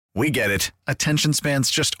We get it. Attention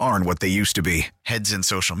spans just aren't what they used to be. Heads in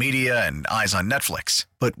social media and eyes on Netflix.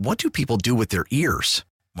 But what do people do with their ears?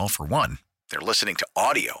 Well, for one, they're listening to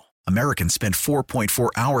audio. Americans spend 4.4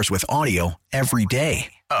 hours with audio every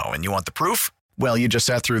day. Oh, and you want the proof? Well, you just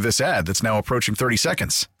sat through this ad that's now approaching 30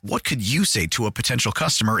 seconds. What could you say to a potential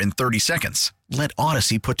customer in 30 seconds? Let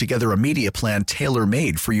Odyssey put together a media plan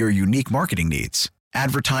tailor-made for your unique marketing needs.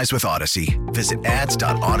 Advertise with Odyssey. Visit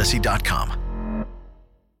ads.odyssey.com.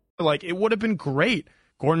 Like, it would have been great.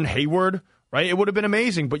 Gordon Hayward, right? It would have been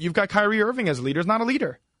amazing. But you've got Kyrie Irving as a leader. He's not a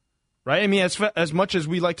leader, right? I mean, as much as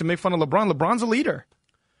we like to make fun of LeBron, LeBron's a leader.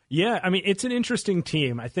 Yeah, I mean, it's an interesting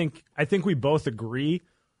team. I think we both agree.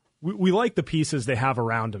 We like the pieces they have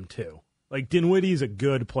around him, too. Like, Dinwiddie's a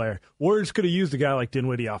good player. Warriors could have used a guy like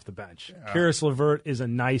Dinwiddie off the bench. Yeah. Karis LeVert is a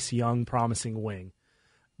nice, young, promising wing.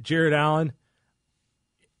 Jared Allen,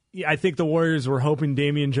 yeah, I think the Warriors were hoping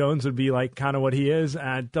Damian Jones would be like kind of what he is,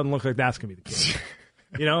 and it doesn't look like that's going to be the case.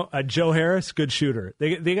 Joe Harris, good shooter.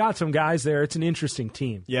 They got some guys there. It's an interesting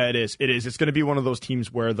team. Yeah, it is. It is. It's going to be one of those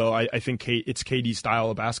teams where, though, I think it's KD's style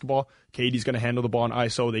of basketball. KD's going to handle the ball in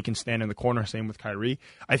ISO. They can stand in the corner. Same with Kyrie.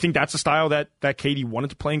 I think that's a style that KD wanted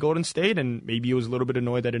to play in Golden State, and maybe he was a little bit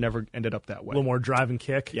annoyed that it never ended up that way. A little more drive and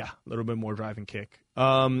kick. Yeah, a little bit more drive and kick.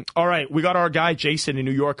 All right, we got our guy Jason in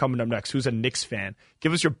New York coming up next, who's a Knicks fan.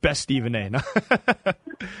 Give us your best Stephen A.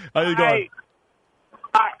 How you going?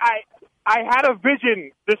 I had a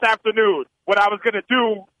vision this afternoon what I was going to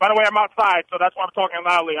do. By the way, I'm outside, so that's why I'm talking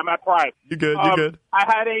loudly. I'm at Pride. You're good. You're good. I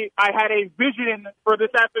had a vision for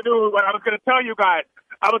this afternoon what I was going to tell you guys.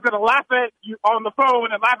 I was going to laugh at you on the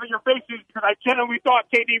phone and laugh at your faces because I genuinely thought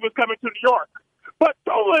KD was coming to New York. But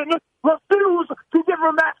Dolan refused to give him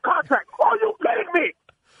a max contract. Are you kidding me?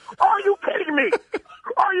 Are you kidding me?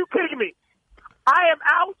 Are you kidding me? I am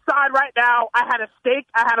outside right now. I had a steak.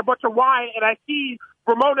 I had a bunch of wine, and I see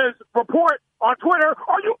Ramona's report on Twitter.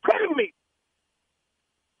 Are you kidding me?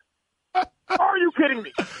 Are you kidding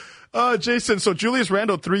me? Jason, so Julius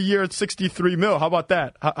Randle, 3 year at $63 million. How about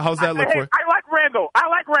that? How's that look for you? I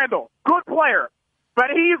like Randle. Good player. But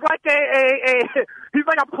he's like he's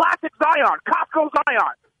like a plastic Zion, Costco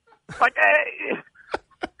Zion. Like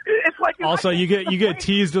it's like also you get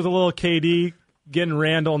teased with a little KD, getting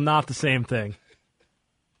Randle, not the same thing.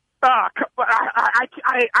 I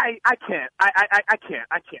can't. I can't.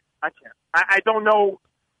 I don't know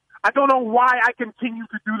why I continue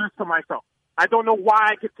to do this to myself. I don't know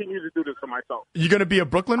why I continue to do this to myself. You going to be a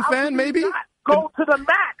Brooklyn fan, maybe? Go to the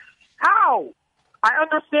max. How? I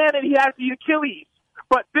understand that he has the Achilles,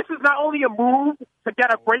 but this is not only a move to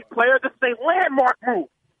get a great player. This is a landmark move.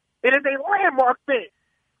 It is a landmark thing.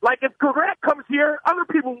 Like, if Durant comes here, other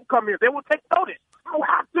people will come here. They will take notice. You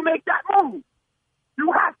have to make that move.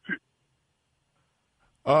 You have to.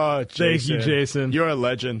 Oh, thank you, Jason. You're a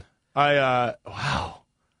legend. Wow.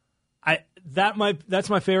 That's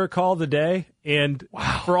my favorite call of the day. And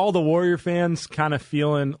for all the Warrior fans kind of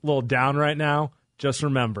feeling a little down right now, just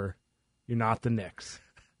remember, you're not the Knicks.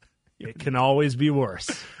 It can always be worse.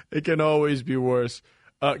 It can always be worse.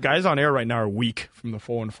 Guys on air right now are weak from the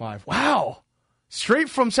 4-5. Wow. Straight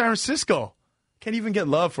from San Francisco. Can't even get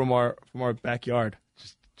love from our backyard.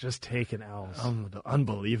 Just taking L's.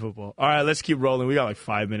 Unbelievable. All right, let's keep rolling. We got like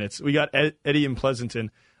 5 minutes. We got Eddie in Pleasanton.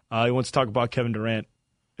 He wants to talk about Kevin Durant.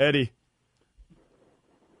 Eddie.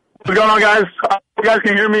 What's going on, guys? You guys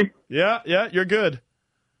can hear me? Yeah, you're good.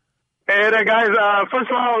 Hey there, guys. First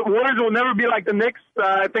of all, Warriors will never be like the Knicks.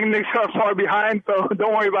 I think Knicks are far behind, so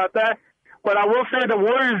don't worry about that. But I will say the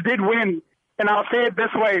Warriors did win, and I'll say it this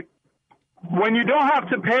way. When you don't have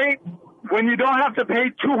to pay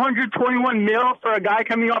 $221 million for a guy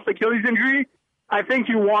coming off Achilles injury, I think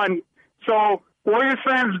you won. So Warriors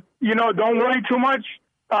fans, don't worry too much.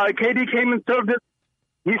 KD came and served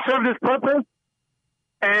his purpose,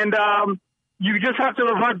 and you just have to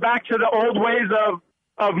revert back to the old ways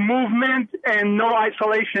of movement and no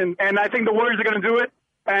isolation. And I think the Warriors are going to do it,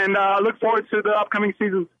 and look forward to the upcoming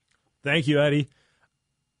seasons. Thank you, Eddie.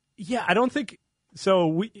 Yeah, I don't think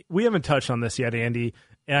so. We haven't touched on this yet, Andy.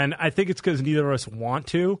 And I think it's because neither of us want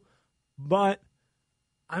to. But,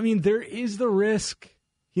 I mean, there is the risk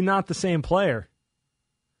he's not the same player.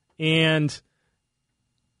 And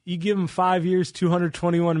you give him 5 years,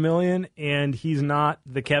 $221 million, and he's not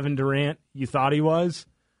the Kevin Durant you thought he was.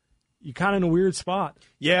 You're kind of in a weird spot.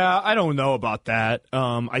 Yeah, I don't know about that.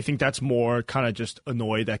 I think that's more kind of just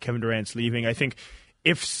annoyed that Kevin Durant's leaving. I think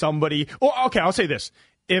if somebody... Oh, okay, I'll say this.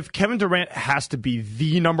 If Kevin Durant has to be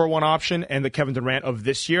the number one option and the Kevin Durant of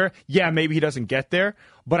this year, yeah, maybe he doesn't get there.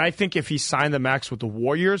 But I think if he signed the max with the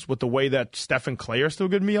Warriors, with the way that Steph and Clay are still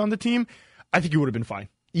going to be on the team, I think he would have been fine.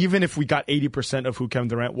 even if we got 80% of who Kevin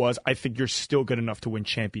Durant was, I think you're still good enough to win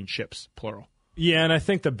championships, plural. Yeah, and I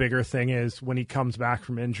think the bigger thing is when he comes back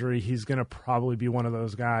from injury, he's going to probably be one of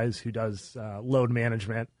those guys who does load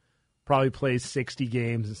management, probably plays 60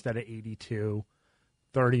 games instead of 82,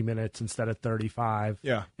 30 minutes instead of 35.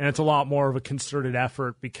 Yeah. And it's a lot more of a concerted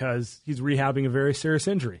effort because he's rehabbing a very serious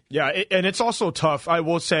injury. Yeah, and it's also tough. I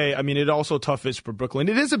will say, I mean, it also tough is for Brooklyn.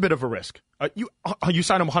 It is a bit of a risk. You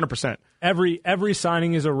sign him 100%. Every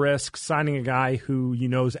signing is a risk. Signing a guy who you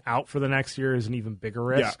know is out for the next year is an even bigger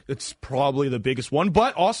risk. Yeah, it's probably the biggest one,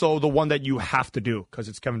 but also the one that you have to do because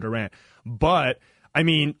it's Kevin Durant. But I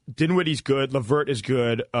mean, Dinwiddie's good, LeVert is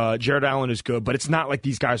good, Jared Allen is good, but it's not like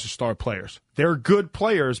these guys are star players. They're good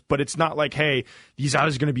players, but it's not like, hey, these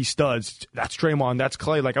guys are going to be studs. That's Draymond, that's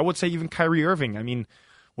Clay. Like I would say even Kyrie Irving. I mean,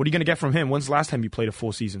 what are you going to get from him? When's the last time you played a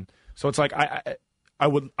full season? So it's like I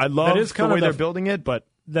love the way they're building it, but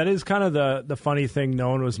that is kind of the funny thing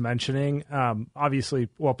no one was mentioning. Obviously,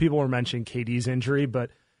 well, people were mentioning KD's injury, but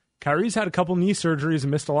Kyrie's had a couple knee surgeries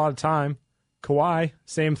and missed a lot of time. Kawhi,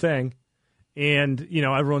 same thing. And,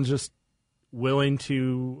 everyone's just willing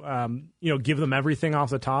to, give them everything off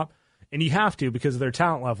the top. And you have to because of their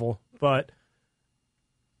talent level. But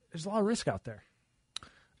there's a lot of risk out there.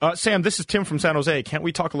 Sam, this is Tim from San Jose. Can't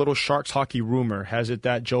we talk a little Sharks hockey rumor? Has it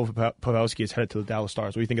that Joe Pavelski is headed to the Dallas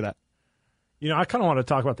Stars? What do you think of that? I kind of want to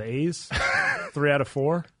talk about the A's. 3 out of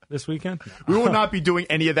 4 this weekend. We will not be doing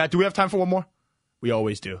any of that. Do we have time for one more? We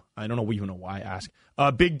always do. I don't even know why I ask.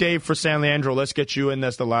 Big Dave for San Leandro. Let's get you in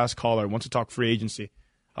as the last caller. Wants to talk free agency.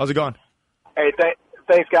 How's it going? Hey,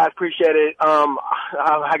 thanks, guys. Appreciate it.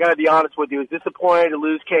 I got to be honest with you. It's disappointing to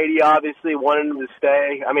lose KD, obviously, wanting him to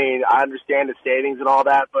stay. I mean, I understand the savings and all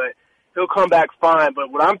that, but he'll come back fine.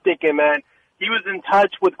 But what I'm thinking, man, he was in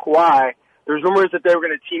touch with Kawhi. There's rumors that they were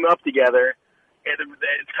going to team up together. And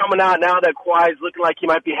it's coming out now that Kawhi's looking like he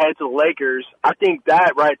might be headed to the Lakers. I think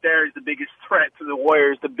that right there is the biggest threat to the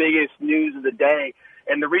Warriors, the biggest news of the day.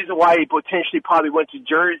 And the reason why he potentially probably went to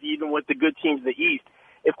Jersey, even with the good teams in the East.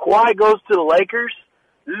 If Kawhi goes to the Lakers,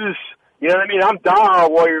 you know what I mean? I'm a diehard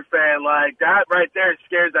Warrior fan. Like, that right there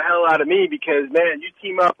scares the hell out of me because, man, you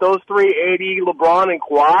team up those three, AD, LeBron, and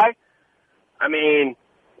Kawhi. I mean,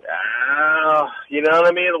 you know what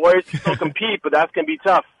I mean? The Warriors can still compete, but that's going to be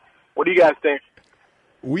tough. What do you guys think?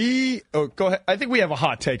 Go ahead. I think we have a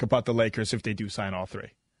hot take about the Lakers if they do sign all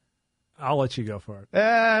three. I'll let you go for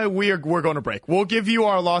it. We're going to break. We'll give you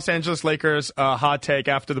our Los Angeles Lakers hot take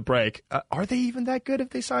after the break. Are they even that good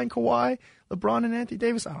if they sign Kawhi, LeBron, and Anthony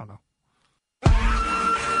Davis? I don't know.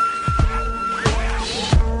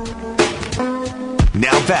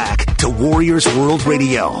 Now back to Warriors World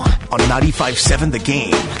Radio on 95.7 The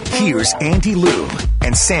Game. Here's Andy Liu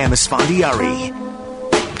and Sam Esfandiari.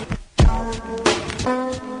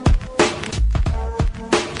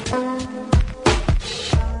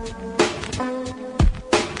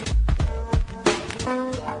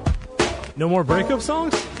 No more breakup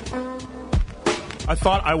songs? I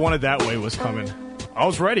thought I Wanted That Way was coming. I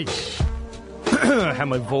was ready. Had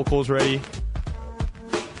my vocals ready.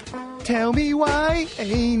 Tell me why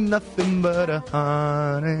ain't nothing but a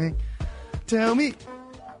heartache. Tell me.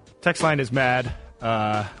 Text line is mad.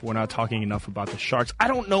 We're not talking enough about the Sharks. I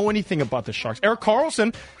don't know anything about the Sharks. Erik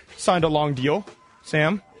Karlsson signed a long deal.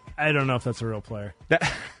 Sam? I don't know if that's a real player.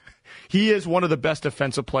 He is one of the best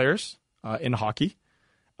defensive players in hockey.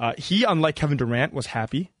 He, unlike Kevin Durant, was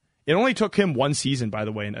happy. It only took him one season, by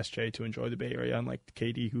the way, in SJ to enjoy the Bay Area, unlike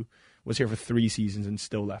KD, who was here for 3 seasons and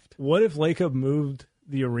still left. What if Lacob moved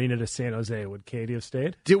the arena to San Jose? Would KD have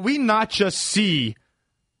stayed? Did we not just see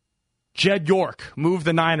Jed York move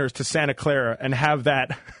the Niners to Santa Clara and have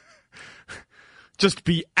that just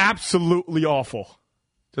be absolutely awful?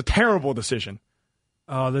 It's a terrible decision.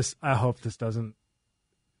 Oh, I hope this doesn't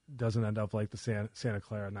end up like the Santa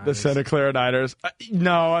Clara Niners. The Santa Clara Niners.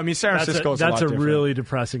 No, I mean, San Francisco's that's a lot different. Really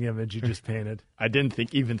depressing image you just painted. I didn't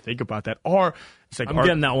even think about that. Or it's like, I'm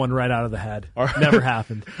getting that one right out of the head. Never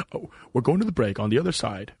happened. We're going to the break. On the other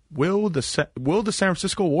side, will the San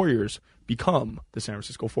Francisco Warriors become the San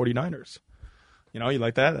Francisco 49ers? You know, you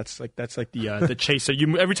like that? That's like the chase. So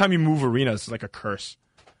every time you move arenas, it's like a curse.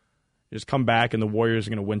 You just come back, and the Warriors are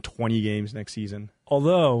going to win 20 games next season.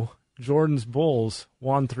 Although Jordan's Bulls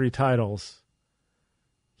won 3 titles.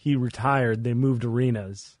 He retired. They moved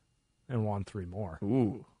arenas and won 3 more.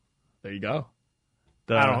 Ooh, there you go.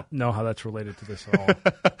 I don't know how that's related to this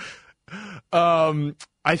at all.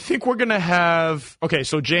 I think we're going to have... Okay,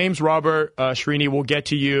 so James, Robert, Srini, we'll get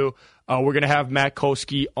to you. We're going to have Matt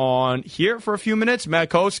Koski on here for a few minutes. Matt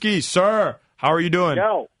Koski, sir, how are you doing?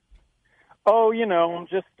 Yo. Oh, I'm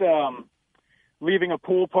just... leaving a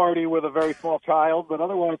pool party with a very small child, but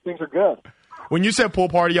otherwise things are good. When you said pool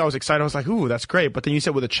party, I was excited. I was like, ooh, that's great. But then you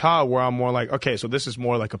said with a child, where I'm more like, okay, so this is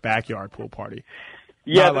more like a backyard pool party.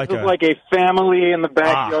 Yeah, this is like a family in the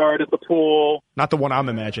backyard at the pool. Not the one I'm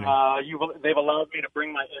imagining. They've allowed me to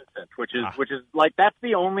bring my infant, which is like, that's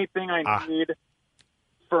the only thing I need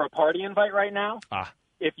for a party invite right now.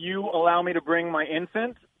 If you allow me to bring my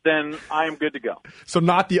infant, then I am good to go. So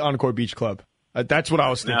not the Encore Beach Club. That's what I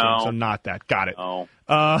was thinking. No. So not that. Got it. No.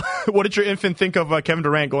 What did your infant think of Kevin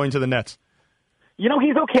Durant going to the Nets? You know,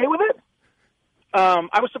 he's okay with it.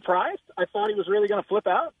 I was surprised. I thought he was really going to flip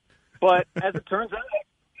out. But as it turns out,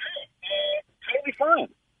 totally fine.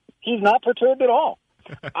 He's not perturbed at all.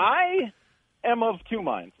 I am of two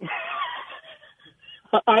minds.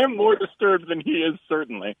 I am more disturbed than he is,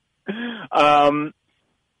 certainly.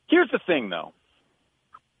 Here's the thing, though.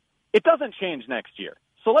 It doesn't change next year.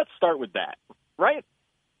 So let's start with that, right?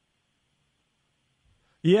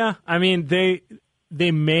 Yeah, I mean,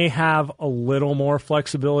 they may have a little more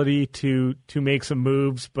flexibility to make some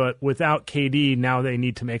moves, but without KD, now they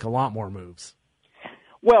need to make a lot more moves.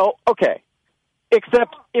 Well, okay.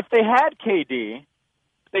 Except if they had KD,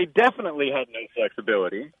 they definitely had no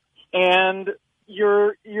flexibility, and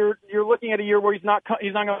you're looking at a year where he's not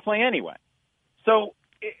going to play anyway. So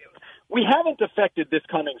we haven't affected this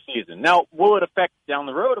coming season. Now, will it affect down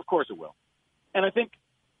the road? Of course it will. And I think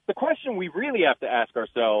the question we really have to ask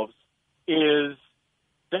ourselves is,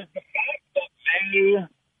 does the fact that they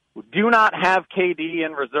do not have KD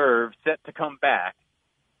in reserve set to come back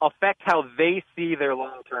affect how they see their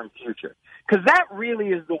long-term future? Because that really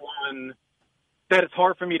is the one that it's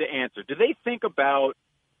hard for me to answer. Do they think about,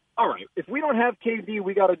 all right, if we don't have KD,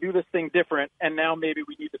 we got to do this thing different, and now maybe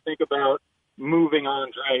we need to think about moving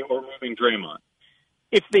Andre or moving Draymond?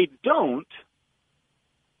 If they don't,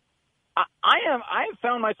 I have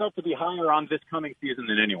found myself to be higher on this coming season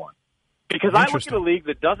than anyone. Because I look at a league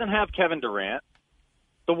that doesn't have Kevin Durant.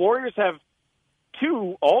 The Warriors have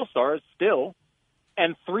 2 All-Stars still,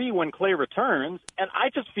 and 3 when Klay returns. And I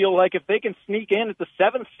just feel like if they can sneak in at the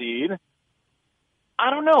 7th seed, I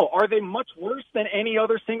don't know. Are they much worse than any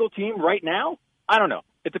other single team right now? I don't know.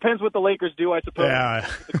 It depends what the Lakers do, I suppose. Yeah.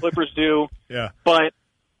 What the Clippers do. Yeah. But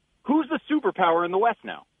who's the superpower in the West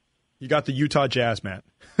now? You got the Utah Jazz, man.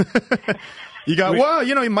 You got,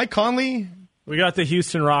 Mike Conley. We got the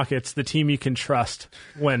Houston Rockets, the team you can trust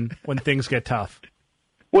when things get tough.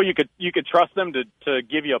 Well, you could trust them to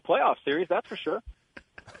give you a playoff series, that's for sure.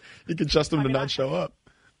 You can trust them to not show up.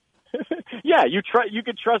 Yeah, you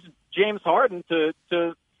could trust James Harden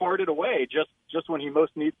to fart it away just when he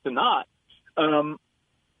most needs to not.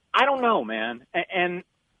 I don't know, man. And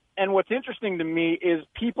what's interesting to me is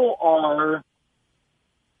people are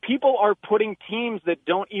putting teams that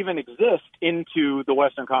don't even exist into the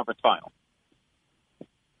Western Conference Final.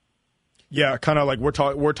 Yeah, kind of like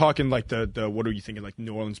we're talking like the what are you thinking, like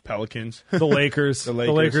New Orleans Pelicans? The Lakers. The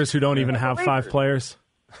Lakers who don't even have 5 players.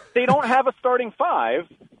 They don't have a starting 5,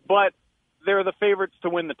 but they're the favorites to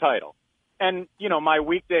win the title. And, my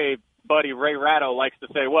weekday buddy Ray Ratto likes to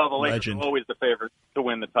say, well, the Lakers are always the favorites to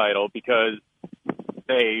win the title because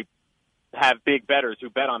they have big bettors who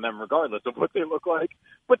bet on them regardless of what they look like.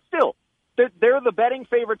 But still, they're the betting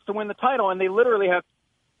favorites to win the title, and they literally have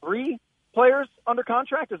 3 players under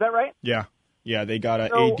contract. Is that right? Yeah. Yeah, they got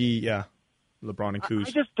AD, LeBron and Kuz.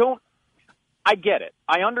 I just don't – I get it.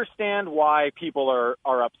 I understand why people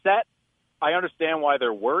are upset. I understand why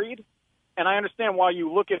they're worried. And I understand why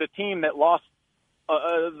you look at a team that lost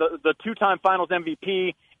the 2-time Finals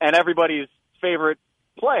MVP and everybody's favorite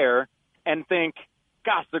player and think,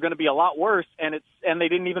 gosh, they're going to be a lot worse, and they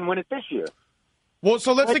didn't even win it this year. Well,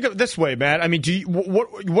 so let's think of it this way, man. I mean,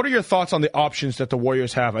 what are your thoughts on the options that the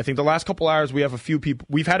Warriors have? I think the last couple hours we've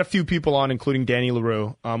had a few people on, including Danny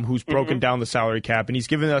LaRue, who's broken down the salary cap, and he's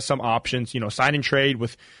given us some options. Sign and trade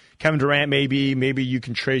with Kevin Durant, maybe you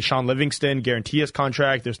can trade Sean Livingston, guarantee his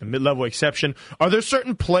contract. There's the mid-level exception. Are there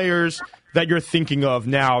certain players that you're thinking of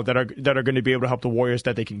now that are going to be able to help the Warriors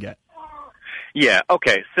that they can get? Yeah.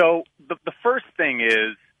 Okay. So the first thing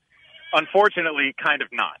is, unfortunately, kind of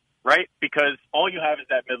not. Right? Because all you have is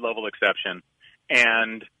that mid-level exception,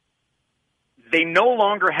 and they no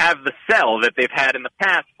longer have the sell that they've had in the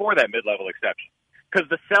past for that mid-level exception. Because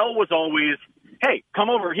the sell was always, hey,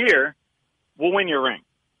 come over here, we'll win your ring.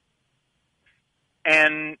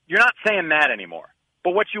 And you're not saying that anymore.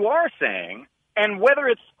 But what you are saying, and whether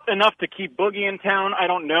it's enough to keep Boogie in town, I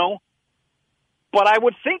don't know, but I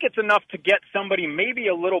would think it's enough to get somebody maybe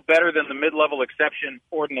a little better than the mid-level exception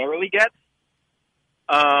ordinarily gets.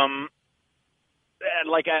 I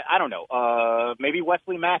don't know, maybe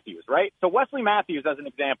Wesley Matthews, right? So Wesley Matthews, as an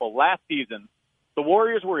example, last season the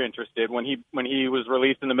Warriors were interested when he was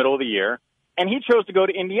released in the middle of the year, and he chose to go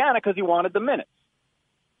to Indiana because he wanted the minutes.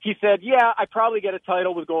 He said, yeah, I probably get a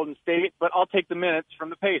title with Golden State, but I'll take the minutes from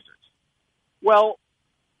the Pacers. Well,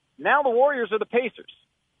 now the Warriors are the Pacers.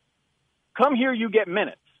 Come here, you get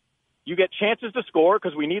minutes. You get chances to score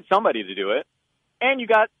because we need somebody to do it, and you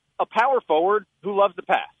got a power forward who loves to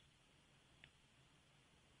pass.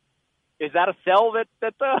 Is that a sell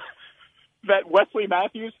that Wesley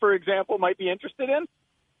Matthews, for example, might be interested in?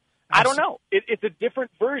 I don't know. It's a different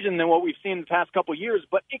version than what we've seen in the past couple of years,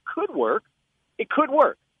 but it could work. It could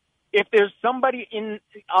work. If there's somebody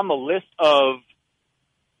on the list of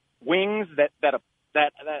wings that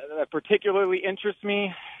particularly interests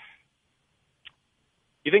me,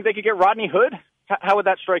 you think they could get Rodney Hood? How would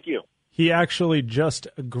that strike you? He actually just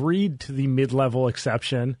agreed to the mid-level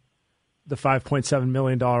exception, the $5.7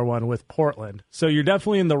 million one with Portland. So you're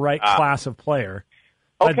definitely in the right class of player.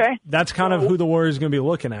 Okay. That's kind of who the Warriors are going to be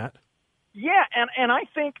looking at. Yeah, and I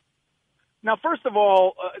think, now, first of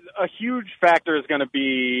all, a huge factor is going to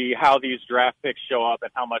be how these draft picks show up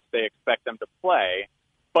and how much they expect them to play.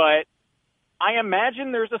 But I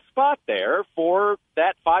imagine there's a spot there for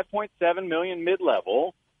that $5.7 million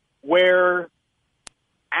mid-level where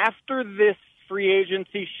after this free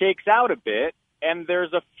agency shakes out a bit and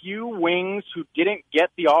there's a few wings who didn't get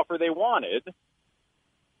the offer they wanted,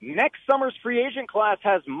 next summer's free agent class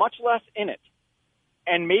has much less in it.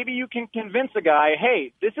 And maybe you can convince a guy,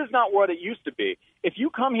 hey, this is not what it used to be. If you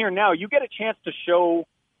come here now, you get a chance to show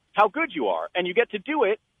how good you are. And you get to do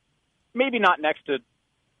it, maybe not next to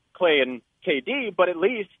Clay and KD, but at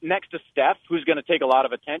least next to Steph, who's going to take a lot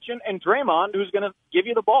of attention, and Draymond, who's going to give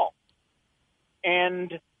you the ball.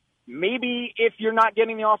 And maybe if you're not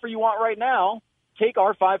getting the offer you want right now, take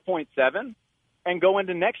our 5.7 and go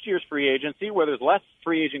into next year's free agency where there's less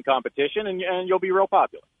free agent competition, and you'll be real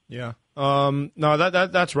popular. Yeah. No,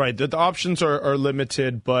 that's right. The options are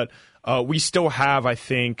limited, but we still have, I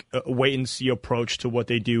think, a wait-and-see approach to what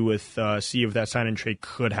they do with see if that sign-and trade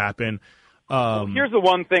could happen. Here's the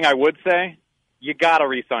one thing I would say. You got to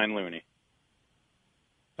re-sign Looney.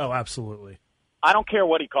 Oh, absolutely. I don't care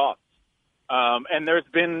what he costs. And there's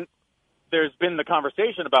been the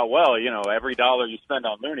conversation about, well, you know, every dollar you spend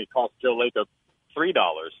on Looney costs Joe Lacob $3.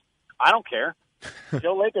 I don't care.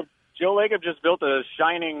 Joe Lacob just built a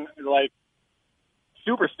shining,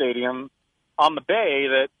 super stadium on the Bay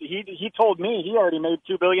that he told me he already made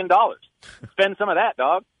 $2 billion. Spend some of that,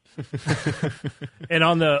 dog. And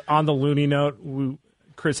on the Looney note,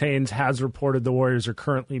 Chris Haynes has reported the Warriors are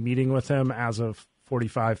currently meeting with him as of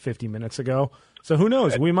 45, 50 minutes ago. So who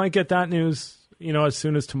knows? We might get that news, as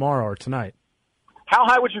soon as tomorrow or tonight. How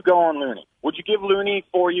high would you go on Looney? Would you give Looney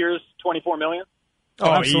 4 years, $24 million?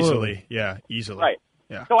 Oh, easily. Yeah, easily. Right.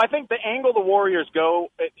 Yeah. So I think the angle the Warriors go,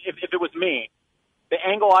 if it was me, the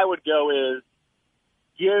angle I would go is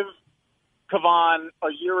give Kevon a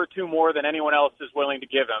year or two more than anyone else is willing to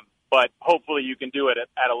give him, but hopefully you can do it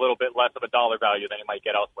at a little bit less of a dollar value than you might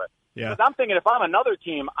get elsewhere. Yeah. Because I'm thinking if I'm another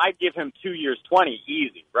team, I'd give him 2 years, 20,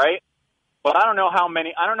 easy, right? But I don't know how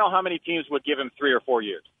many teams would give him 3 or 4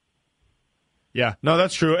 years. Yeah, no,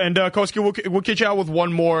 that's true. And, Koski, we'll get you out with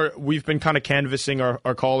one more. We've been kind of canvassing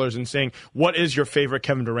our callers and saying, what is your favorite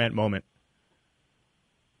Kevin Durant moment?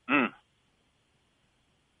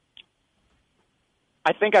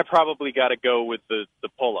 I think I probably got to go with the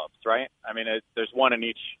pull-ups, right? I mean, there's one in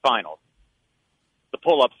each final. The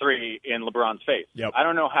pull-up 3 in LeBron's face. Yep. I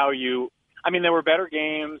don't know how there were better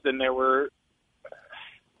games, and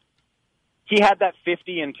he had that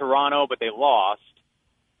 50 in Toronto, but they lost.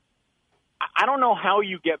 I don't know how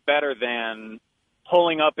you get better than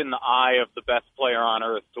pulling up in the eye of the best player on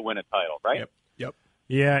earth to win a title, right? Yep.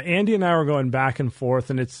 Yeah, Andy and I were going back and forth,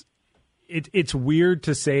 and it's weird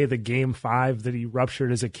to say the Game 5 that he ruptured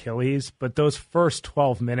his Achilles, but those first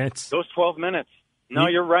 12 minutes. Those 12 minutes. No,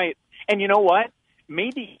 you're right. And you know what?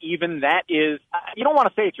 Maybe even that is, you don't want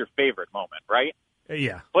to say it's your favorite moment, right?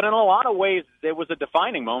 Yeah. But in a lot of ways, it was a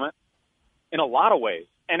defining moment. In a lot of ways.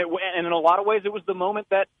 And in a lot of ways, it was the moment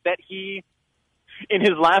that he, in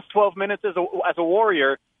his last 12 minutes as a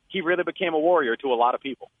Warrior, he really became a Warrior to a lot of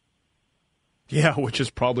people. Yeah, which is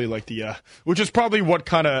probably what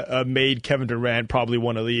kind of made Kevin Durant probably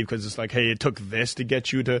want to leave, because it's like, hey, it took this to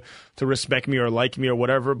get you to respect me or like me or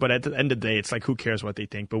whatever. But at the end of the day, it's like, who cares what they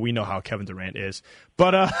think? But we know how Kevin Durant is.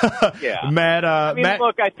 But yeah, Matt,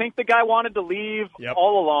 look, I think the guy wanted to leave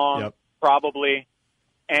all along, probably,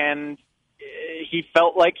 and he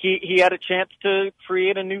felt like he had a chance to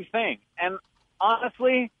create a new thing. And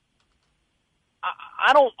honestly,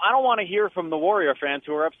 I don't want to hear from the Warrior fans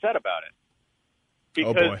who are upset about it.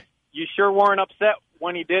 Because you sure weren't upset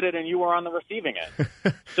when he did it and you were on the receiving end.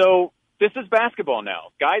 So this is basketball now.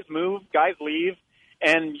 Guys move, guys leave,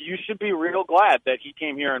 and you should be real glad that he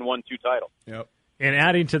came here and won 2 titles. Yep. And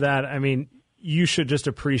adding to that, I mean, you should just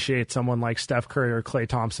appreciate someone like Steph Curry or Klay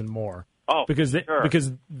Thompson more. Oh, because sure.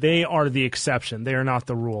 because they are the exception. They are not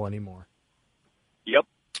the rule anymore. Yep.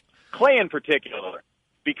 Klay in particular,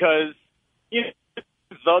 because you know,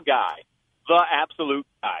 the guy, the absolute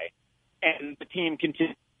guy, and the team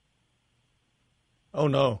continues Oh,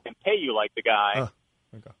 no. to pay you like the guy.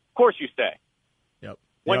 Okay. Of course you stay. Yep.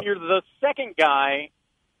 When you're the second guy,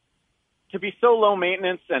 to be so low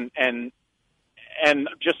maintenance and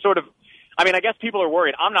just sort of, I mean, I guess people are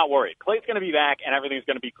worried. I'm not worried. Klay's going to be back and everything's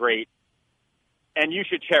going to be great, and you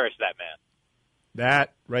should cherish that man.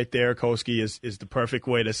 That right there, Koski, is the perfect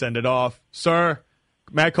way to send it off. Sir,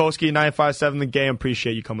 Matt Koski, 957 The Game.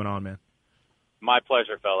 Appreciate you coming on, man. My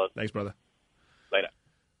pleasure, fellas. Thanks, brother. Later.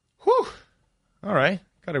 Whew. All right.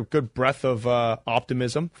 Got a good breath of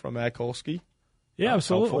optimism from Matt Koski. Yeah,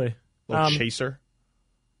 absolutely. Little chaser.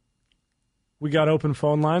 We got open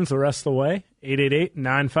phone lines the rest of the way.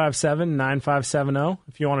 888-957-9570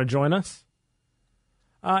 if you want to join us.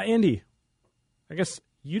 Andy, I guess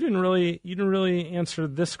you didn't really answer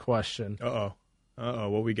this question.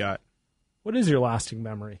 What we got? What is your lasting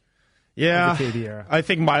memory? Yeah, of the KD era? I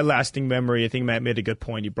think my lasting memory, I think Matt made a good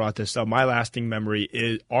point. He brought this up. My lasting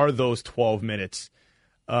memory are those 12 minutes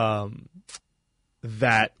that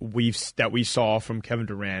we saw from Kevin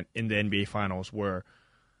Durant in the NBA Finals, where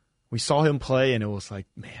we saw him play, and it was like,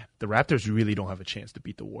 man, the Raptors really don't have a chance to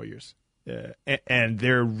beat the Warriors, and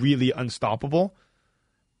they're really unstoppable.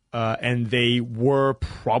 And they were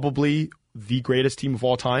probably the greatest team of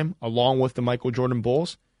all time, along with the Michael Jordan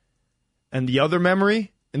Bulls. And the other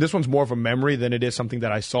memory, and this one's more of a memory than it is something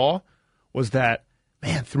that I saw, was that,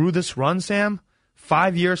 man, through this run, Sam,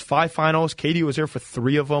 5 years, 5 finals, KD was there for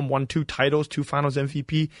 3 of them, won 2 titles, 2 finals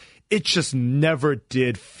MVP. It just never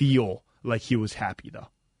did feel like he was happy, though.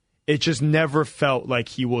 It just never felt like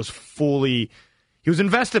he was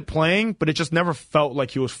invested playing, but it just never felt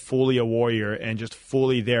like he was fully a Warrior and just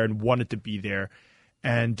fully there and wanted to be there.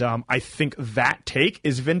 And I think that take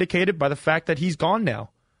is vindicated by the fact that he's gone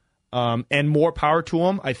now. And more power to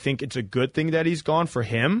him. I think it's a good thing that he's gone for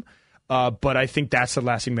him. But I think that's the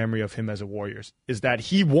lasting memory of him as a Warriors, is that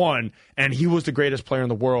he won and he was the greatest player in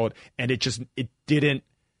the world, and it just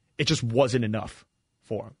wasn't enough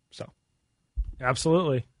for him. So,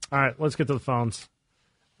 absolutely. All right, let's get to the phones.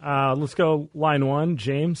 Let's go line 1,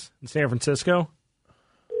 James in San Francisco.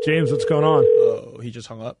 James, what's going on? Oh, he just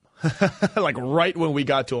hung up. Like right when we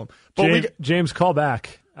got to him. But James, call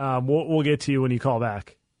back. We'll get to you when you call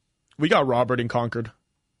back. We got Robert in Concord.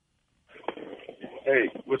 Hey,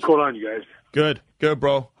 what's going on, you guys? Good,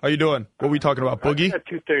 bro. How you doing? What are we talking about, Boogie? I got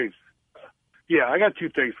 2 things. Yeah, I got 2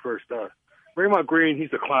 things first. Draymond Green, he's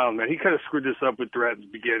a clown, man. He kind of screwed this up with Durant in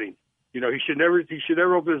the beginning. You know, he should never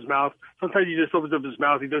open his mouth. Sometimes he just opens up his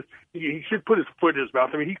mouth. He should put his foot in his mouth.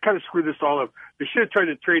 I mean, he kind of screwed this all up. They should have tried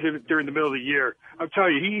to trade him during the middle of the year. I'm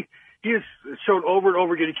telling you, he has shown over and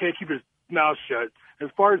over again he can't keep his mouth shut. As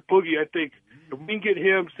far as Boogie, I think if we can get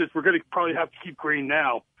him, since we're going to probably have to keep Green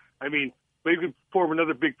now, I mean, maybe we can form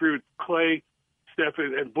another big three with Klay, Steph,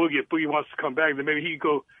 and Boogie. If Boogie wants to come back, then maybe he can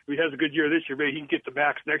go. If he has a good year this year, maybe he can get the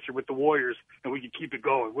max next year with the Warriors, and we can keep it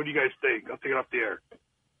going. What do you guys think? I'll take it off the air.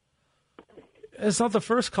 It's not the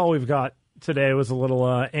first call we've got today. It was a little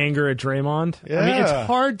anger at Draymond. Yeah. I mean, it's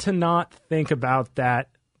hard to not think about that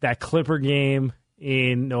Clipper game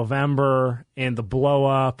in November and the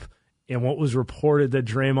blow-up and what was reported that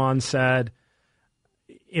Draymond said,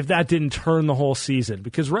 if that didn't turn the whole season.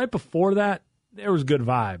 Because right before that, there was good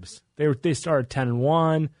vibes. They started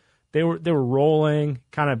 10-1. They were rolling,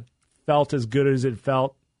 kind of felt as good as it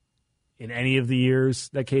felt in any of the years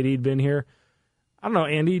that KD'd been here. I don't know,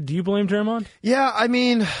 Andy, do you blame Draymond? Yeah, I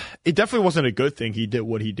mean, it definitely wasn't a good thing he did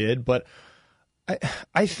what he did, but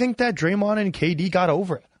I think that Draymond and KD got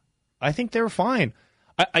over it. I think they were fine.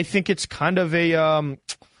 I think it's kind of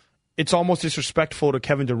it's almost disrespectful to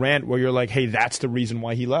Kevin Durant where you're like, hey, that's the reason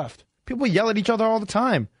why he left. People yell at each other all the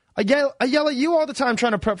time. I yell at you all the time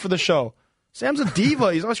trying to prep for the show. Sam's a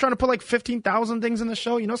diva. He's always trying to put like 15,000 things in the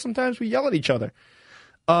show. You know, sometimes we yell at each other.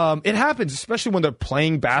 It happens, especially when they're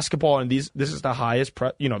playing basketball, and this is the highest,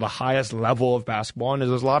 the highest level of basketball, and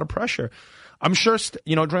there's a lot of pressure. I'm sure,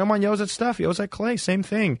 Draymond yells at Steph, yells at Klay, same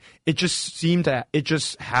thing. It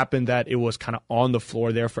just happened that it was kind of on the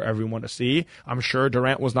floor there for everyone to see. I'm sure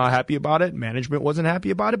Durant was not happy about it. Management wasn't happy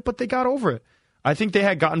about it, but they got over it. I think they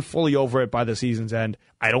had gotten fully over it by the season's end.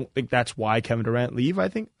 I don't think that's why Kevin Durant leave. I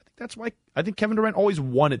think that's why. I think Kevin Durant always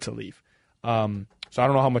wanted to leave. So I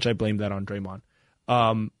don't know how much I blame that on Draymond.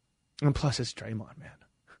 And plus, it's Draymond, man.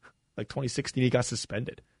 Like 2016, he got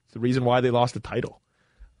suspended. It's the reason why they lost the title.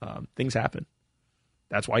 Things happen.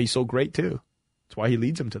 That's why he's so great, too. That's why he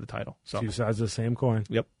leads them to the title. So. Two sides of the same coin.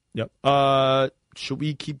 Yep. Should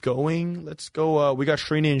we keep going? Let's go. We got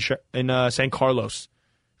Srini in San Carlos.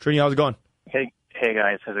 Srini, how's it going? Hey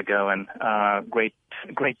guys, how's it going? Great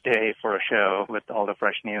day for a show with all the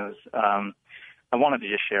fresh news. I wanted to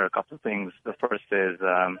just share a couple of things. The first is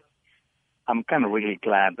I'm kind of really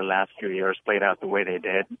glad the last few years played out the way they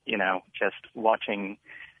did. You know, just watching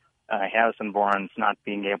Harrison Barnes not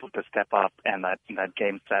being able to step up and that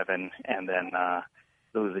Game 7 and then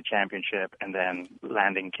lose the championship and then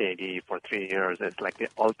landing KD for 3 years is like the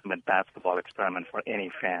ultimate basketball experiment for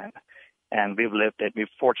any fan. And we've lived it. We're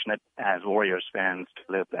fortunate as Warriors fans to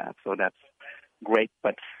live that. So that's great.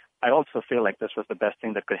 But I also feel like this was the best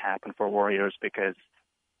thing that could happen for Warriors because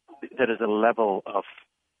there is a level of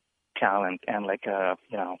talent and the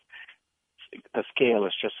scale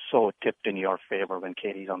is just so tipped in your favor when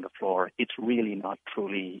KD's on the floor. It's really not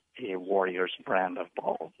truly a Warriors brand of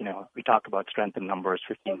ball. You know, we talk about strength in numbers,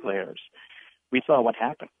 15 players. We saw what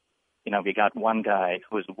happened. You know, we got one guy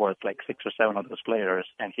who's worth like 6 or 7 of those players,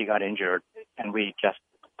 and he got injured, and we just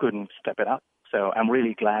couldn't step it up. So I'm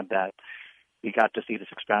really glad that we got to see this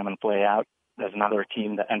experiment play out. There's another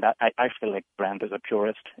team I feel like Grant is a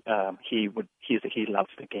purist. He loves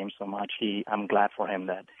the game so much. I'm glad for him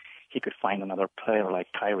that he could find another player like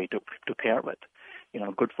Kyrie to pair with. You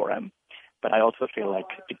know, good for him. But I also feel like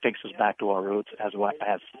it takes us back to our roots as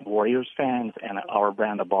Warriors fans and our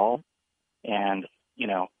brand of ball. And, you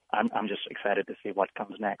know, I'm just excited to see what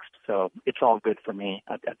comes next. So it's all good for me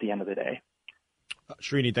at the end of the day.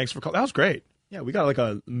 Srini, thanks for calling. That was great. Yeah, we got like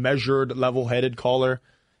a measured, level-headed caller.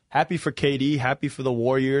 Happy for KD, happy for the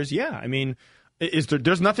Warriors. Yeah, I mean,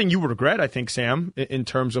 there's nothing you regret, I think, Sam, in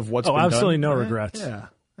terms of what's been done. Oh, absolutely no regrets. Yeah.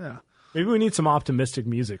 Maybe we need some optimistic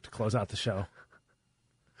music to close out the show.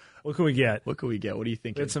 What can we get? What do you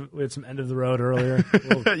think? We had some End of the Road earlier.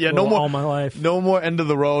 Yeah, no more All My Life. No more End of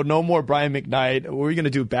the Road. No more Brian McKnight. What are we gonna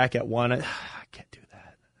do back at 1? I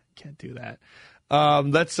can't do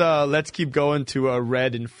that. Let's keep going to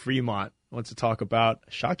Red in Fremont. Wants to talk about,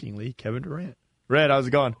 shockingly, Kevin Durant. Red, how's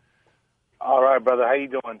it going? All right, brother. How you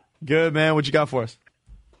doing? Good, man. What you got for us?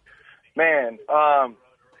 Man,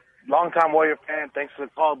 long-time Warrior fan. Thanks for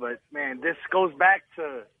the call. But, man, this goes back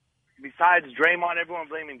to, besides Draymond, everyone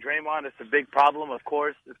blaming Draymond. It's a big problem, of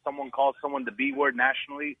course. If someone calls someone the B word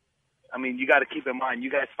nationally, I mean, you got to keep in mind, you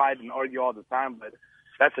guys fight and argue all the time, but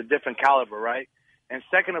that's a different caliber, right? And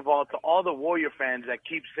second of all, to all the Warrior fans that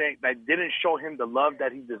keep saying that didn't show him the love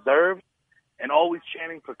that he deserved, and always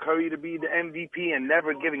chanting for Curry to be the MVP and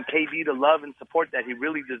never giving KD the love and support that he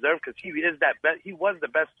really deserved because he was the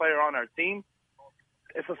best player on our team.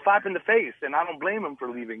 It's a slap in the face, and I don't blame him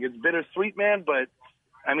for leaving. It's bittersweet, man, but,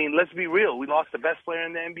 I mean, let's be real. We lost the best player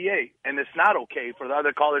in the NBA, and it's not okay for the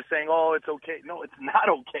other callers saying, oh, it's okay. No, it's not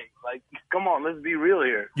okay. Like, come on, let's be real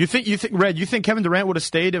here. You think, Red, you think Kevin Durant would have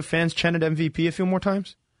stayed if fans chanted MVP a few more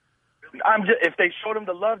times? If they showed him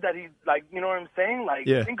the love that he's like, you know what I'm saying? Like,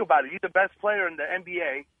 Think about it. He's the best player in the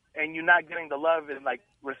NBA, and you're not getting the love and like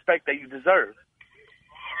respect that you deserve.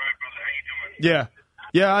 Yeah.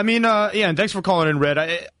 I mean, and thanks for calling in, Red.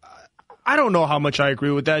 I don't know how much I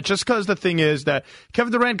agree with that. Just because the thing is that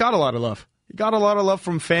Kevin Durant got a lot of love. He got a lot of love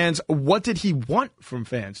from fans. What did he want from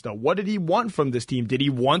fans, though? What did he want from this team? Did he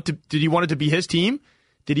want it to be his team?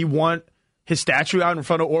 Did he want his statue out in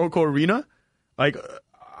front of Oracle Arena? Like,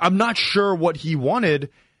 I'm not sure what he wanted,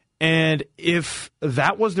 and if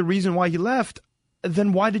that was the reason why he left,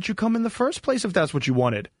 then why did you come in the first place if that's what you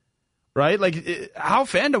wanted? Right? Like, how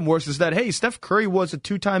fandom works is that, hey, Steph Curry was a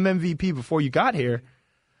 2-time MVP before you got here.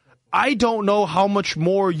 I don't know how much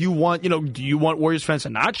more you want. You know, do you want Warriors fans to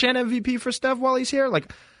not chant MVP for Steph while he's here?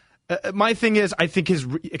 Like, my thing is, I think his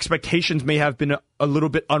expectations may have been a little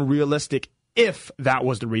bit unrealistic if that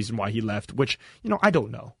was the reason why he left, which, you know, I don't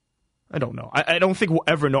know. I don't think we'll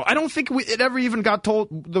ever know. I don't think it ever even got told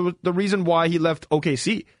the reason why he left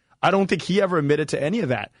OKC. I don't think he ever admitted to any of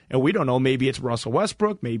that. And we don't know. Maybe it's Russell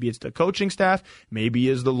Westbrook. Maybe it's the coaching staff. Maybe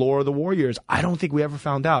it's the lore of the Warriors. I don't think we ever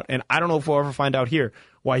found out. And I don't know if we'll ever find out here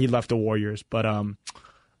why he left the Warriors. But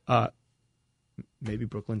maybe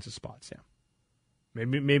Brooklyn's a spot, Sam.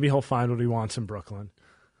 Maybe he'll find what he wants in Brooklyn.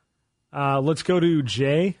 Let's go to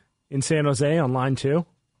Jay in San Jose on line 2.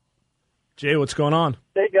 Jay, what's going on?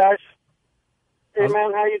 Hey, guys. Hey,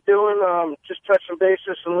 man, how you doing? Just touching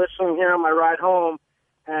bases and listening here on my ride home.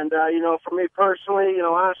 And, for me personally,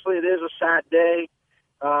 honestly, it is a sad day.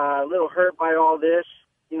 A little hurt by all this.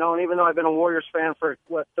 And even though I've been a Warriors fan for,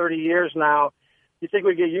 30 years now, you think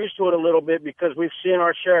we get used to it a little bit because we've seen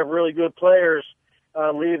our share of really good players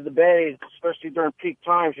leave the Bay, especially during peak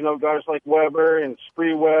times. You know, guys like Weber and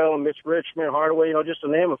Sprewell and Mitch Richmond, Hardaway, you know, just to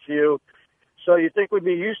name a few. So you think we'd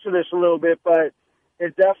be used to this a little bit, but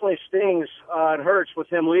it definitely stings and hurts with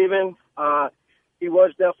him leaving. He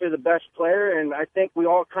was definitely the best player, and I think we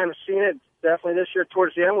all kind of seen it definitely this year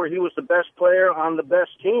towards the end where he was the best player on the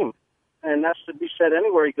best team, and that's to be said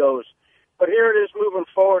anywhere he goes. But here it is moving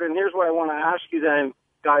forward, and here's what I want to ask you then,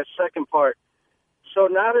 guys, second part. So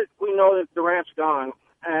now that we know that Durant's gone,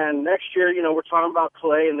 and next year, you know, we're talking about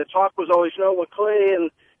Clay, and the talk was always, you know, when Clay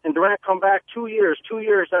and Durant come back 2 years,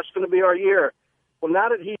 that's going to be our year. Well, now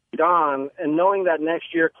that he's gone, and knowing that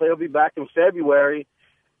next year Clay will be back in February,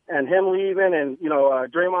 and him leaving, and, you know,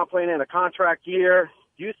 Draymond playing in a contract year,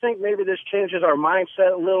 do you think maybe this changes our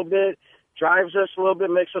mindset a little bit, drives us a little bit,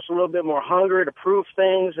 makes us a little bit more hungry to prove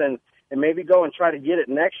things, and maybe go and try to get it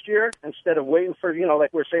next year instead of waiting for, you know,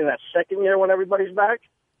 like we're saying, that second year when everybody's back?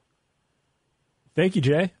 Thank you,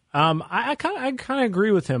 Jay. I kind of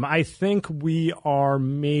agree with him. I think we are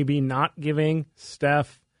maybe not giving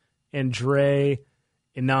Steph and Dre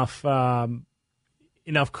enough credit.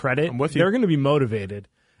 I'm with you. They're going to be motivated.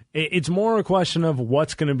 It's more a question of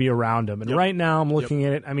what's going to be around them. And right now I'm looking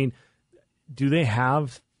at it. I mean, do they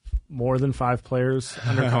have more than 5 players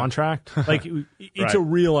under contract? Like, it's a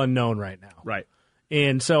real unknown right now. Right.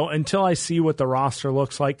 And so until I see what the roster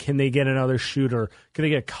looks like, can they get another shooter? Can they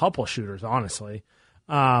get a couple shooters, honestly?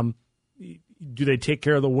 Do they take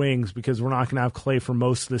care of the wings because we're not going to have Clay for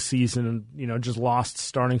most of the season and, you know, just lost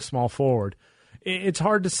starting small forward? It's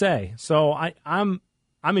hard to say. So I'm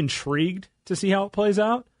intrigued to see how it plays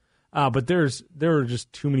out. But there are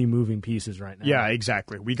just too many moving pieces right now. Yeah,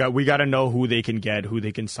 exactly. We got to know who they can get, who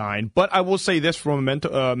they can sign. But I will say this from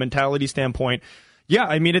a mentality standpoint. Yeah,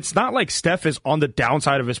 I mean, it's not like Steph is on the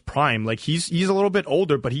downside of his prime. Like, he's a little bit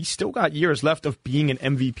older, but he's still got years left of being an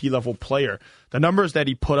MVP level player. The numbers that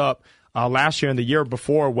he put up last year and the year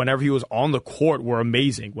before, whenever he was on the court, were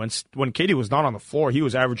amazing. When KD was not on the floor, he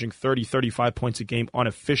was averaging 30, 35 points a game on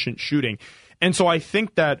efficient shooting. And so I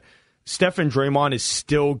think that Steph and Draymond is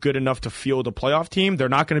still good enough to field a playoff team. They're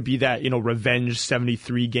not going to be that, you know, revenge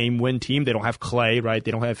 73-game win team. They don't have Clay, right?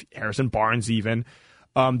 They don't have Harrison Barnes even.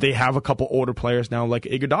 They have a couple older players now like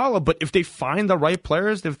Iguodala, but if they find the right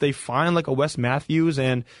players, if they find like a Wes Matthews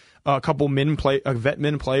and a couple vet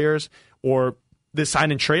min players, or the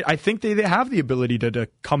sign and trade, I think they have the ability to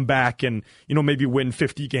come back and, you know, maybe win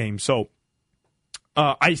 50 games. So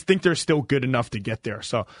I think they're still good enough to get there.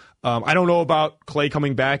 So I don't know about Clay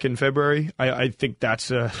coming back in February. I think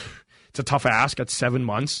it's a tough ask at 7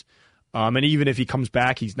 months. And even if he comes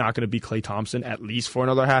back, he's not going to be Klay Thompson at least for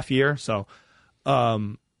another half year. So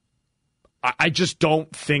I just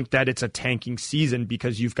don't think that it's a tanking season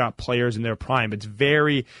because you've got players in their prime.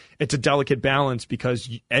 It's a delicate balance because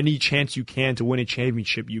any chance you can to win a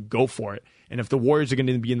championship, you go for it. And if the Warriors are going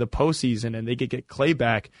to be in the postseason and they get Clay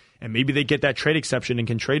back and maybe they get that trade exception and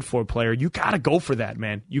can trade for a player, you got to go for that,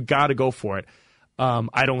 man. You got to go for it.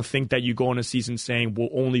 I don't think that you go in a season saying we'll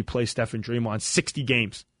only play Steph and Draymond 60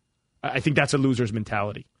 games. I think that's a loser's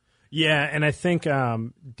mentality. Yeah, and I think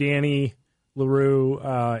Danny LaRue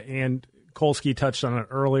and Kolsky touched on it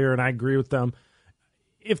earlier, and I agree with them.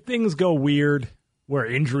 If things go weird where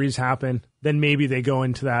injuries happen, then maybe they go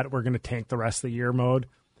into that we're going to tank the rest of the year mode.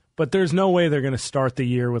 But there's no way they're going to start the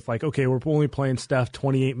year with like, okay, we're only playing Steph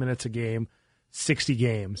 28 minutes a game, 60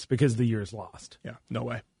 games, because the year's lost. Yeah, no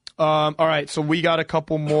way. All right, so we got a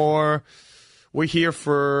couple more. We're here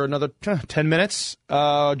for another 10 minutes.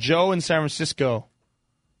 Joe in San Francisco.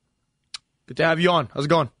 Good to have you on. How's it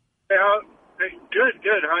going? Hey,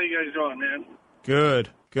 good. How you guys doing, man? Good.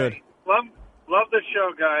 Hey, love the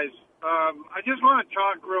show, guys. I just want to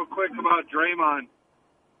talk real quick about Draymond.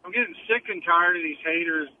 I'm getting sick and tired of these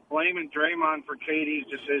haters blaming Draymond for KD's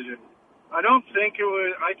decision. I think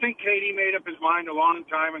KD made up his mind a long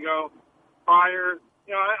time ago. Prior,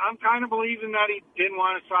 you know, I'm kind of believing that he didn't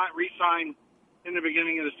want to re-sign in the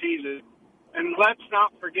beginning of the season. And let's not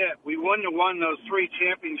forget, we wouldn't have won those 3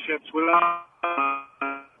 championships without.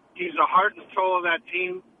 He's the heart and soul of that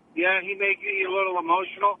team. Yeah, he may get you a little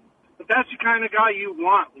emotional, but that's the kind of guy you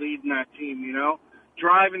want leading that team, you know,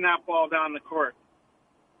 driving that ball down the court.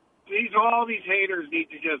 All these haters need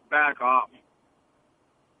to just back off.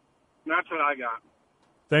 And that's what I got.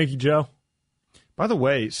 Thank you, Joe. By the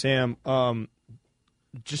way, Sam,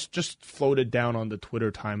 just floated down on the Twitter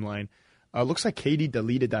timeline. Looks like KD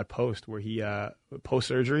deleted that post where he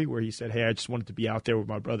post-surgery where he said, hey, I just wanted to be out there with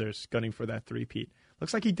my brothers gunning for that three-peat.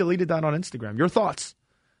 Looks like he deleted that on Instagram. Your thoughts?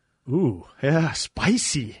 Ooh. Yeah,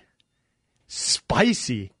 spicy.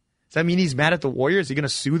 Does that mean he's mad at the Warriors? Is he going to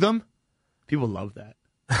sue them? People love that.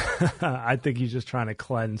 I think he's just trying to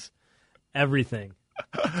cleanse everything.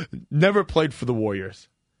 Never played for the Warriors.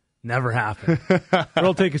 Never happened.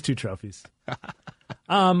 He'll take his 2 trophies.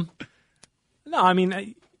 No, I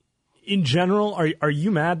mean, in general, are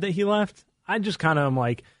you mad that he left? I just kind of am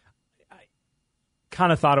like, I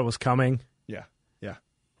kind of thought it was coming. Yeah.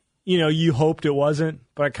 You know, you hoped it wasn't,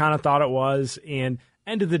 but I kind of thought it was. And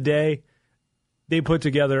end of the day, they put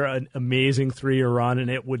together an amazing 3-year run,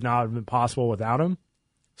 and it would not have been possible without him.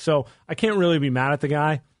 So I can't really be mad at the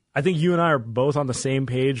guy. I think you and I are both on the same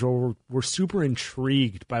page where we're super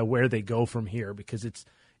intrigued by where they go from here because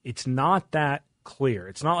it's not that clear.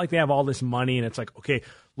 It's not like they have all this money and it's like, okay,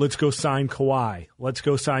 let's go sign Kawhi. Let's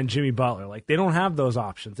go sign Jimmy Butler. Like, they don't have those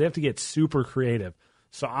options. They have to get super creative.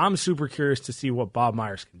 So I'm super curious to see what Bob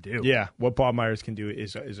Myers can do. Yeah, what Bob Myers can do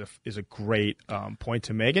is a great point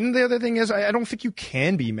to make. And the other thing is, I don't think you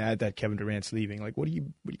can be mad that Kevin Durant's leaving. Like, what are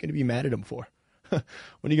you going to be mad at him for? When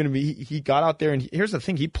are you going to be? He got out there, and here's the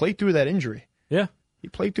thing: he played through that injury. Yeah, he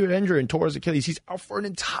played through that injury and tore his Achilles. He's out for an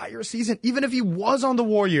entire season. Even if he was on the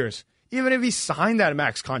Warriors, even if he signed that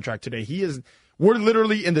max contract today, we're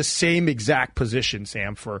literally in the same exact position,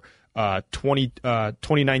 Sam, for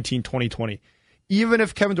 2019, 2020. Even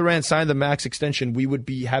if Kevin Durant signed the max extension, we would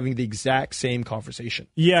be having the exact same conversation.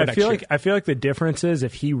 Yeah, I feel like the difference is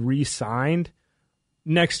if he re-signed,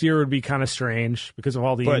 next year would be kind of strange because of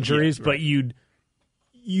all the injuries. Yeah, right. But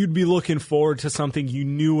you'd be looking forward to something you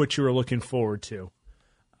knew what you were looking forward to.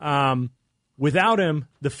 Without him,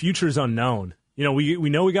 the future's unknown. You know, we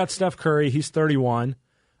know we got Steph Curry. He's 31.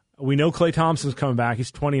 We know Klay Thompson's coming back.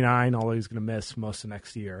 He's 29, although he's going to miss most of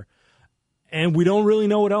next year. And we don't really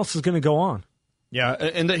know what else is going to go on. Yeah,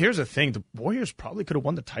 and here's the thing. The Warriors probably could have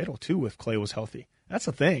won the title, too, if Klay was healthy. That's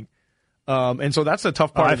the thing. And so that's the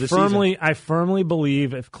tough part of the season. I firmly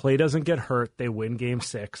believe if Klay doesn't get hurt, they win Game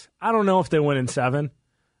 6. I don't know if they win in 7,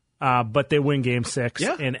 but they win Game 6,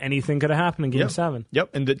 and anything could have happened in Game 7.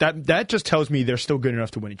 Yep, and that just tells me they're still good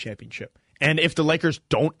enough to win a championship. And if the Lakers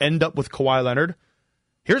don't end up with Kawhi Leonard,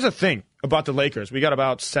 here's the thing about the Lakers. We got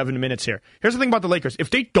about 7 minutes here. Here's the thing about the Lakers.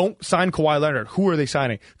 If they don't sign Kawhi Leonard, who are they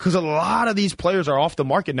signing? Because a lot of these players are off the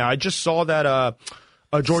market now. I just saw that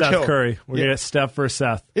George Seth Hill. Curry. We're going to get Steph versus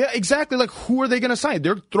Seth. Yeah, exactly. Like, who are they going to sign?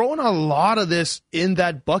 They're throwing a lot of this in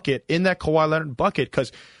that bucket, in that Kawhi Leonard bucket,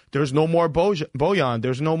 because there's no more Bojan.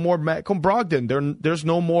 There's no more Malcolm Brogdon. There's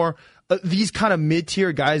no more these kind of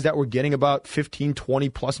mid-tier guys that were getting about 15,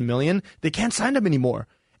 20-plus million. They can't sign them anymore.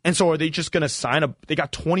 And so are they just going to sign they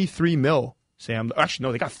got 23 mil, Sam. Actually,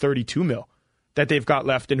 no, they got 32 mil that they've got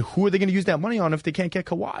left. And who are they going to use that money on if they can't get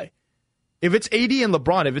Kawhi? If it's AD and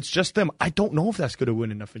LeBron, if it's just them, I don't know if that's going to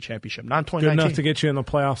win enough for a championship. Not in 2019. Good enough to get you in the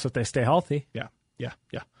playoffs if they stay healthy. Yeah.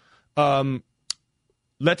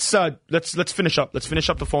 Let's finish up. Let's finish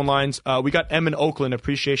up the phone lines. We got M in Oakland.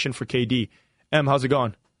 Appreciation for KD. M, how's it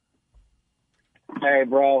going? Hey,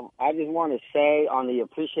 bro. I just want to say on the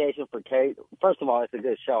appreciation for Kate. First of all, it's a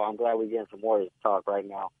good show. I'm glad we're getting some Warriors talk right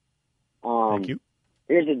now. Thank you.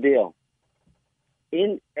 Here's the deal.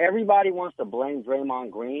 Everybody wants to blame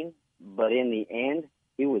Draymond Green, but in the end,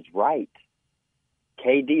 he was right.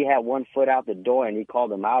 KD had 1 foot out the door, and he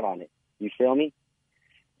called him out on it. You feel me?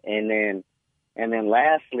 And then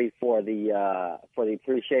lastly, for the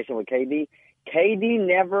appreciation with KD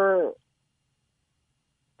never.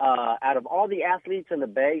 Out of all the athletes in the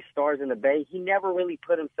Bay, stars in the Bay, he never really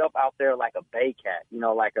put himself out there like a Bay cat, you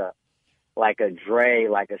know, like a Dre,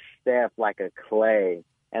 like a Steph, like a Clay.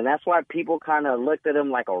 And that's why people kind of looked at him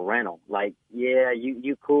like a rental. Like, yeah,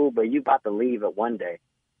 you cool, but you about to leave it one day,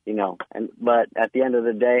 you know. But at the end of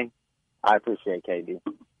the day, I appreciate KD.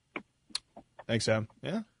 Thanks, Sam.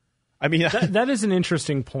 Yeah. I mean, that is an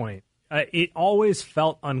interesting point. It always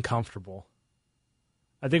felt uncomfortable.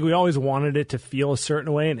 I think we always wanted it to feel a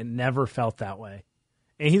certain way, and it never felt that way.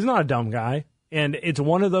 And he's not a dumb guy. And it's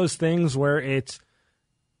one of those things where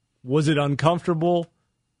was it uncomfortable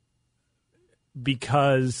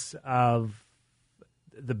because of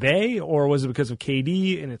the Bay, or was it because of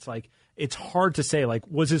KD? And it's like, it's hard to say. Like,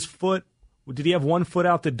 did he have 1 foot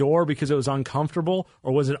out the door because it was uncomfortable,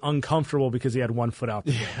 or was it uncomfortable because he had 1 foot out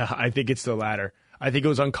the door? Yeah, I think it's the latter. I think it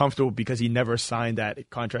was uncomfortable because he never signed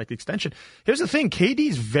that contract extension. Here's the thing.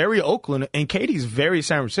 KD's very Oakland and KD's very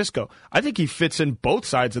San Francisco. I think he fits in both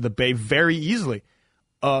sides of the Bay very easily.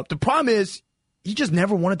 The problem is he just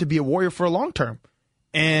never wanted to be a Warrior for a long term.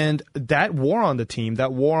 And that wore on the team,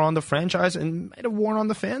 that wore on the franchise, and might have worn on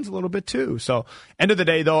the fans a little bit too. So end of the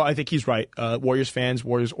day, though, I think he's right. Warriors fans,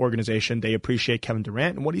 Warriors organization, they appreciate Kevin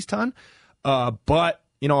Durant and what he's done. But,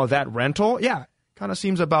 you know, that rental, yeah, kind of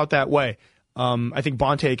seems about that way. I think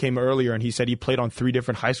Bonte came earlier, and he said he played on 3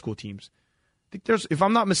 different high school teams. I think if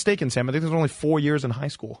I'm not mistaken, Sam, I think there's only 4 years in high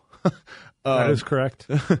school. That is correct.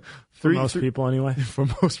 For most people, anyway. For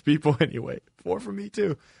most people, anyway. 4 for me,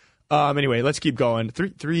 too. Anyway, let's keep going.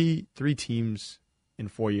 Three teams in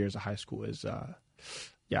 4 years of high school is,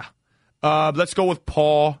 yeah. Let's go with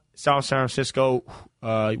Paul, South San Francisco.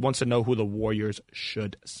 He wants to know who the Warriors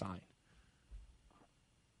should sign.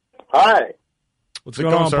 Hi. What's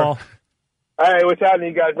going on, Paul? Hey, what's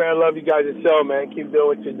happening, you guys, man? I love you guys' show, man. Keep doing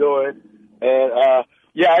what you're doing. And,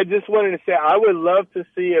 yeah, I just wanted to say I would love to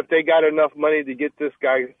see if they got enough money to get this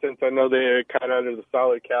guy, since I know they're kind of under the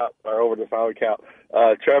salary cap, or over the salary cap,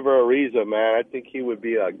 Trevor Ariza, man. I think he would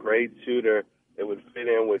be a great shooter that would fit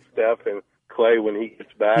in with Steph and Clay when he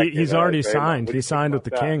gets back. He's already signed. He signed with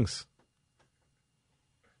the Kings.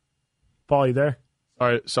 Paul, you there?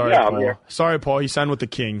 Sorry, Yeah, I'm Paul. here. Sorry, Paul. He signed with the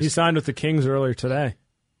Kings. He signed with the Kings earlier today.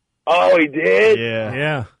 Oh, he did?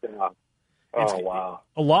 Yeah. Oh, wow.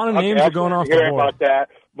 A lot of names are going off the board. board. About that.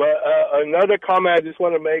 But another comment I just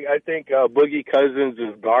want to make, I think Boogie Cousins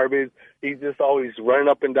is garbage. He's just always running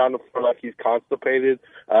up and down the floor like he's constipated.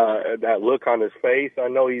 That look on his face, I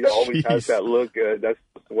know he always has that look. That's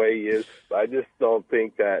the way he is. But I just don't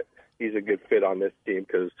think that he's a good fit on this team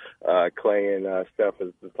because Clay and Steph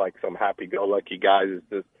is just like some happy-go-lucky guys. It's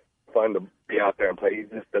just fun to be out there and play. He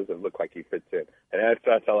just doesn't look like he fits in. And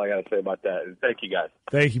that's all I got to say about that. And thank you, guys.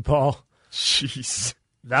 Thank you, Paul. Jeez.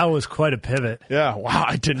 That was quite a pivot. Yeah, wow.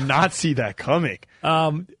 I did not see that coming.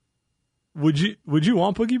 Would you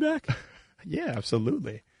want Boogie back? Yeah,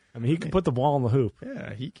 absolutely. I mean, he can put the ball in the hoop.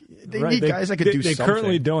 Yeah, they need guys that could do something. They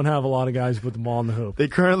currently don't have a lot of guys who put the ball in the hoop. They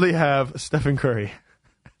currently have Stephen Curry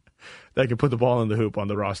that can put the ball in the hoop on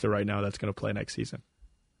the roster right now that's going to play next season.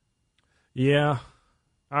 Yeah.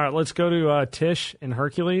 All right, let's go to Tish in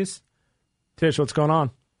Hercules. Tish, what's going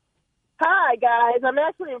on? Hi, guys. I'm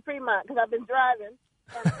actually in Fremont because I've been driving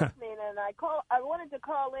and listening, and I wanted to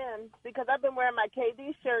call in because I've been wearing my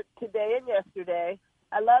KD shirt today and yesterday.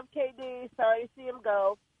 I love KD. Sorry to see him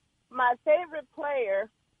go. My favorite player,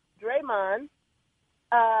 Draymond,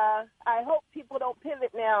 I hope people don't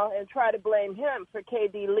pivot now and try to blame him for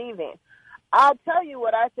KD leaving. I'll tell you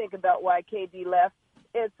what I think about why KD left.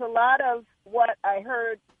 It's a lot of what I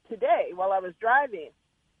heard today while I was driving.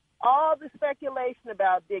 All the speculation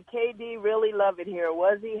about did KD really love it here?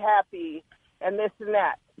 Was he happy? And this and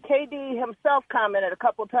that. KD himself commented a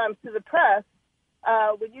couple times to the press,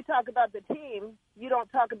 when you talk about the team, you don't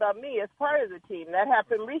talk about me as part of the team. That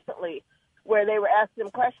happened recently where they were asking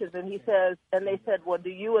him questions, and they said, well,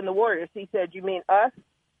 do you and the Warriors? He said, you mean us?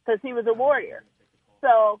 Because he was a Warrior.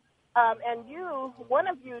 So, and one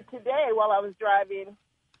of you today while I was driving,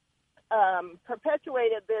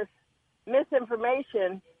 perpetuated this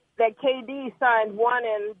misinformation that KD signed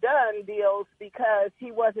one-and-done deals because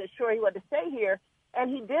he wasn't sure he wanted to stay here,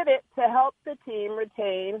 and he did it to help the team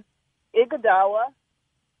retain Iguodala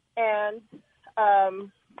and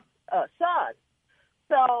Sean.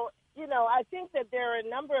 So, I think that there are a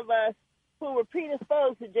number of us who were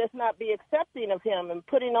predisposed to just not be accepting of him and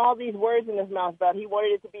putting all these words in his mouth about he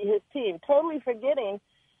wanted it to be his team, totally forgetting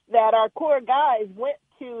that our core guys went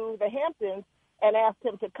to the Hamptons and asked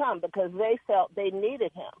him to come because they felt they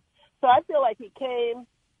needed him. So I feel like he came,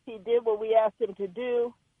 he did what we asked him to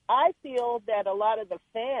do. I feel that a lot of the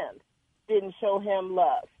fans didn't show him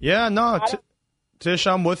love. Yeah, no, Tish,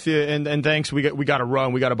 I'm with you, and thanks. We got to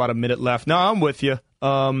run. We got about a minute left. No, I'm with you.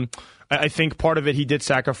 I think part of it he did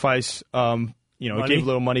sacrifice. He gave a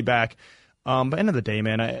little money back. But end of the day,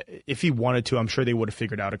 man, if he wanted to, I'm sure they would have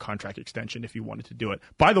figured out a contract extension if he wanted to do it.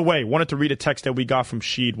 By the way, wanted to read a text that we got from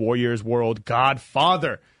Sheed, Warriors World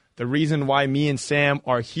Godfather. The reason why me and Sam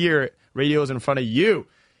are here, radio's in front of you.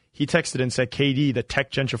 He texted and said, KD, the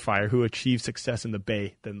tech gentrifier who achieved success in the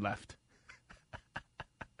Bay, then left.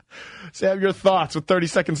 Sam, your thoughts with 30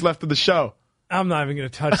 seconds left of the show. I'm not even going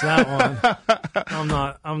to touch that one.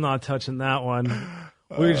 I'm not touching that one.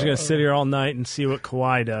 We're just going to sit here all night and see what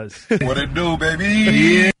Kawhi does. What it do,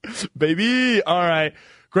 baby? Baby. All right.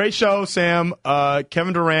 Great show, Sam.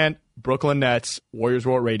 Kevin Durant, Brooklyn Nets, Warriors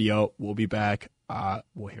World Radio. We'll be back.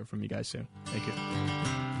 We'll hear from you guys soon. Thank you.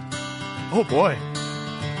 Oh, boy.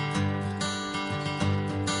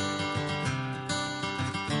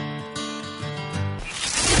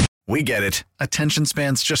 We get it. Attention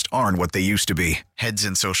spans just aren't what they used to be. Heads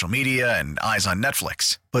in social media and eyes on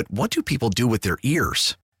Netflix. But what do people do with their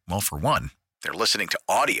ears? Well, for one, they're listening to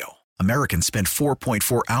audio. Americans spend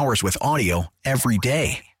 4.4 hours with audio every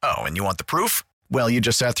day. Oh, and you want the proof? Well, you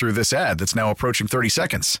just sat through this ad that's now approaching 30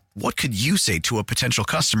 seconds. What could you say to a potential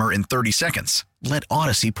customer in 30 seconds? Let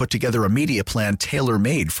Odyssey put together a media plan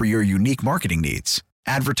tailor-made for your unique marketing needs.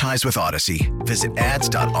 Advertise with Odyssey. Visit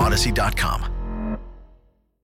ads.odyssey.com.